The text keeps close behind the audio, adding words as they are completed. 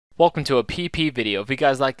Welcome to a PP video. If you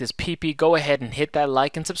guys like this PP, go ahead and hit that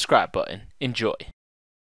like and subscribe button. Enjoy.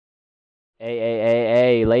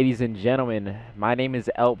 Hey, ladies and gentlemen, my name is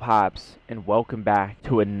Pops, and welcome back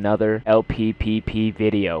to another LPPP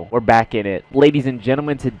video. We're back in it. Ladies and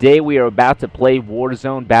gentlemen, today we are about to play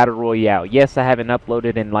Warzone Battle Royale. Yes, I haven't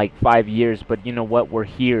uploaded in like 5 years, but you know what? We're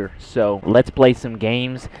here. So let's play some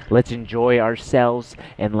games, let's enjoy ourselves,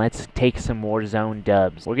 and let's take some Warzone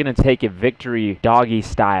dubs. We're gonna take it victory doggy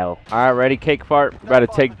style. Alright, ready, Cake Fart? We're about to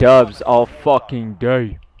take dubs all fucking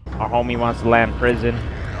day. Our homie wants to land prison.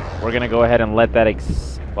 We're going to go ahead and let that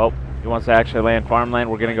well, he wants to actually land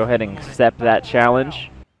farmland. We're going to go ahead and accept that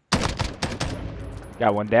challenge.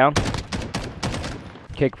 Got one down.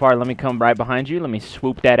 Kick far, let me come right behind you. Let me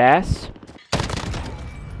swoop that ass.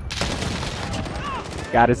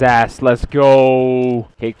 Got his ass. Let's go.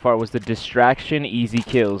 Cake fart was the distraction. Easy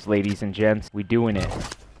kills, ladies and gents. We doing it.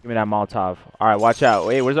 Give me that Molotov. All right, watch out.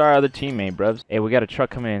 Wait, where's our other teammate, brubs? Hey, we got a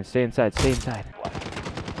truck coming in. Stay inside. Stay inside.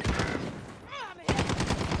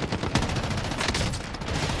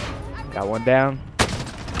 Got one down.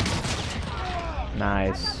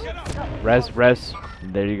 Nice. Res.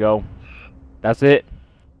 There you go. That's it.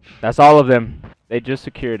 That's all of them. They just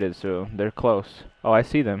secured it, so they're close. Oh, I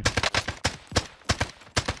see them.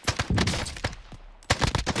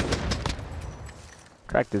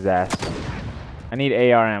 Cracked his ass. I need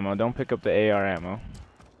AR ammo. Don't pick up the AR ammo.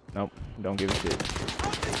 Nope. Don't give a shit.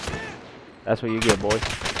 That's what you get, boys.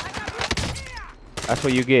 That's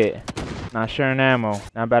what you get. Not sharing ammo. Now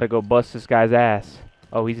I'm about to go bust this guy's ass.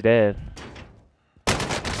 Oh, he's dead.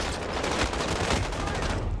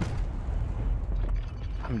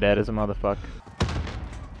 I'm dead as a motherfucker.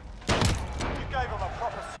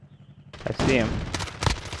 I see him.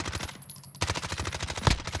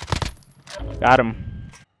 Got him.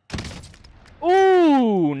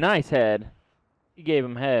 Ooh, nice head. You gave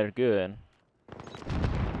him head. Good.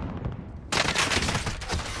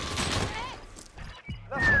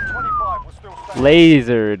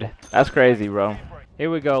 Lasered. That's crazy, bro. Here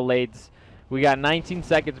we go, lades. We got 19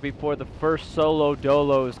 seconds before the first solo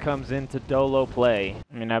dolos comes into dolo play.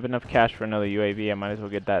 I mean, I have enough cash for another UAV. I might as well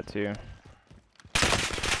get that too.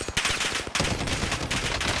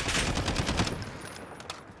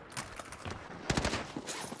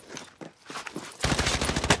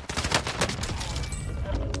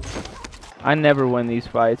 I never win these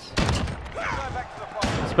fights.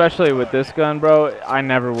 Especially with this gun, bro. I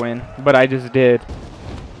never win, but I just did.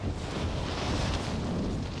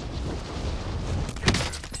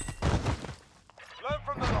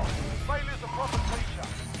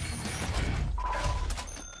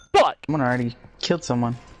 Fuck! Someone already killed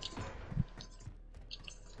someone.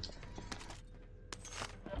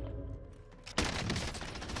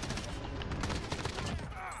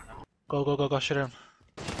 Go, shoot him.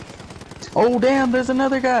 Oh damn, there's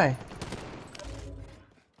another guy.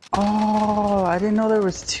 Oh, I didn't know there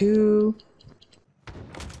was two.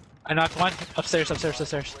 I knocked one. Upstairs.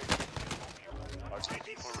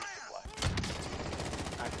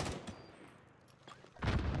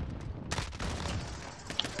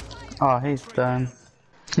 Oh, he's done.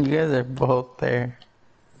 You guys are both there.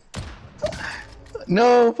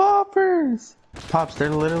 No, poppers! Pops, they're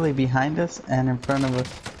literally behind us and in front of us.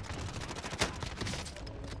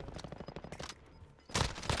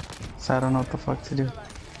 So I don't know what the fuck to do.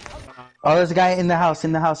 Oh, there's a guy in the house,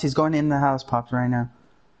 He's going in the house, Pops, right now.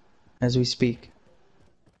 As we speak.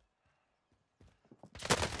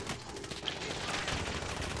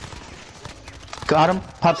 Got him.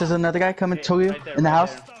 Pops, there's another guy coming to you. Right there, in the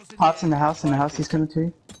house. There. Pops, in the house, he's coming to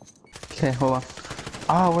you. Okay, hold on.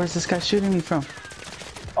 Oh, where's this guy shooting me from?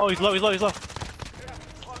 Oh, he's low.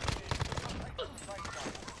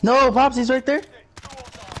 No, Pops, he's right there.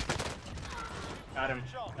 Got him.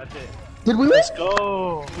 That's it. Did we win? Let's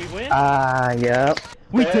go. We win? Yep.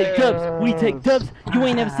 We take dubs. We take dubs. You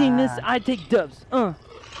ain't never seen this. I take dubs. I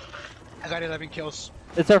got 11 kills.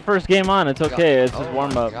 It's our first game on. It's okay. It's just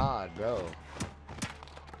warm up. Oh my god, bro.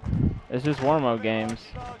 It's just warm up games.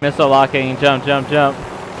 Missile locking. Jump.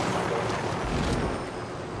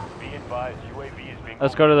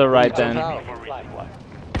 Let's go to the right then.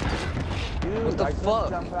 What the fuck?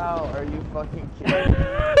 Jump out. Are you fucking kidding?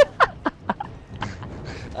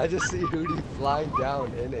 I just see Hootie flying down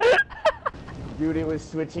in it. Dude, it was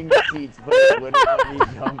switching seats, but it wouldn't let me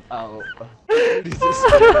jump out. Hootie's just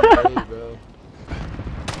scared away, bro.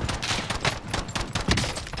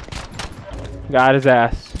 Got his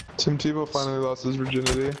ass. Tim Tebow finally lost his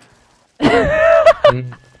virginity.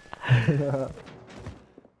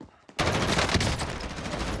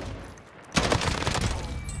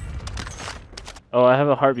 Oh, I have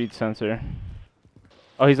a heartbeat sensor.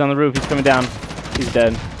 Oh, he's on the roof. He's coming down. He's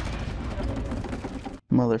dead.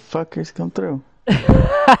 Motherfuckers, come through.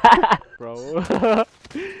 Bro.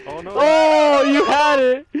 Oh no. Oh, you had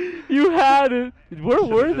it. You had it. Where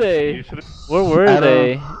were they? Where were I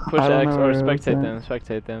they? don't- Push I don't X know or where it was spectate at. them.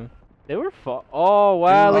 Spectate them. They were Oh,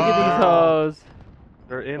 wow. Look at these hoes.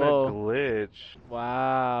 They're in Whoa. a glitch.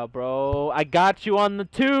 Wow, bro. I got you on the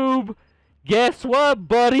tube. Guess what,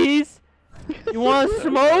 buddies? You want to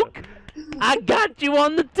smoke? I got you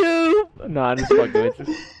on the tube. Nah, just fucking with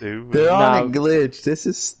you. Dude. They're on a Nah. glitch. This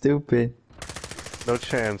is stupid. No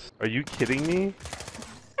chance. Are you kidding me?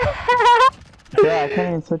 Yeah, I can't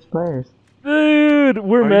even switch players. Dude,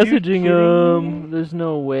 we're Are you messaging kidding them. me? There's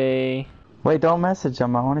no way. Wait, don't message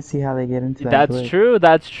them. I want to see how they get into that That's glitch. true.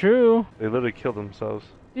 That's true. They literally killed themselves.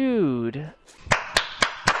 Dude.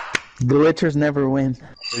 Glitchers never win.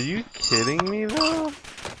 Are you kidding me though?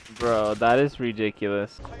 Bro, that is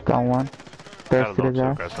ridiculous. Got one. I got a Thirsty to little too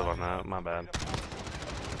go. aggressive on that. My bad.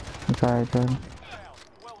 It's alright, Jordan.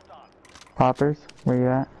 Poppers, where you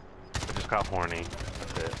at? I just got horny.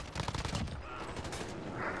 That's it.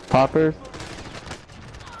 Poppers?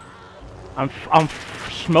 I'm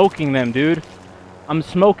smoking them, dude. I'm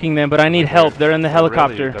smoking them, but I need help. They're in the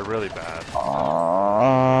helicopter. They're really bad.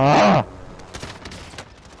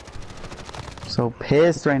 So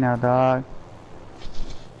pissed right now, dog.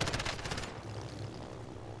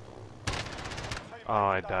 Oh,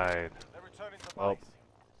 I died. Oh,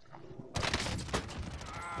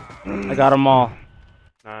 I got them all.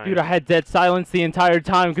 nice. Dude, I had dead silence the entire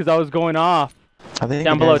time because I was going off. I think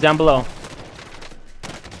Down below, down below.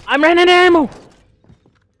 I'm running ammo!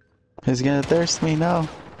 Who's gonna thirst me? No.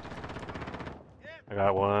 I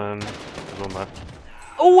got one. There's one left.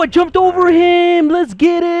 Oh, I jumped over him! Let's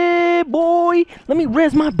get it, boy! Let me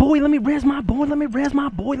res my boy, let me res my boy, let me res my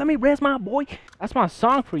boy, let me res my boy. That's my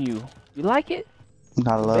song for you. You like it?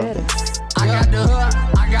 I love it. I got the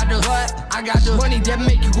hood, I got the hood, I got the money that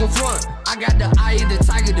make you go front. I got the eye of the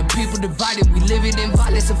tiger, the people divided. We live it in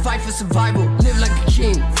violence and fight for survival. Live like a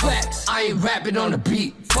king, flex. I ain't rapping on the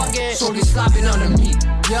beat. Fuck it, so they slopping on the meat.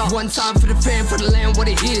 Yeah, one time for the fan, for the land, what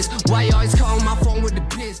it is. Why you always calling my phone with the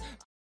biz?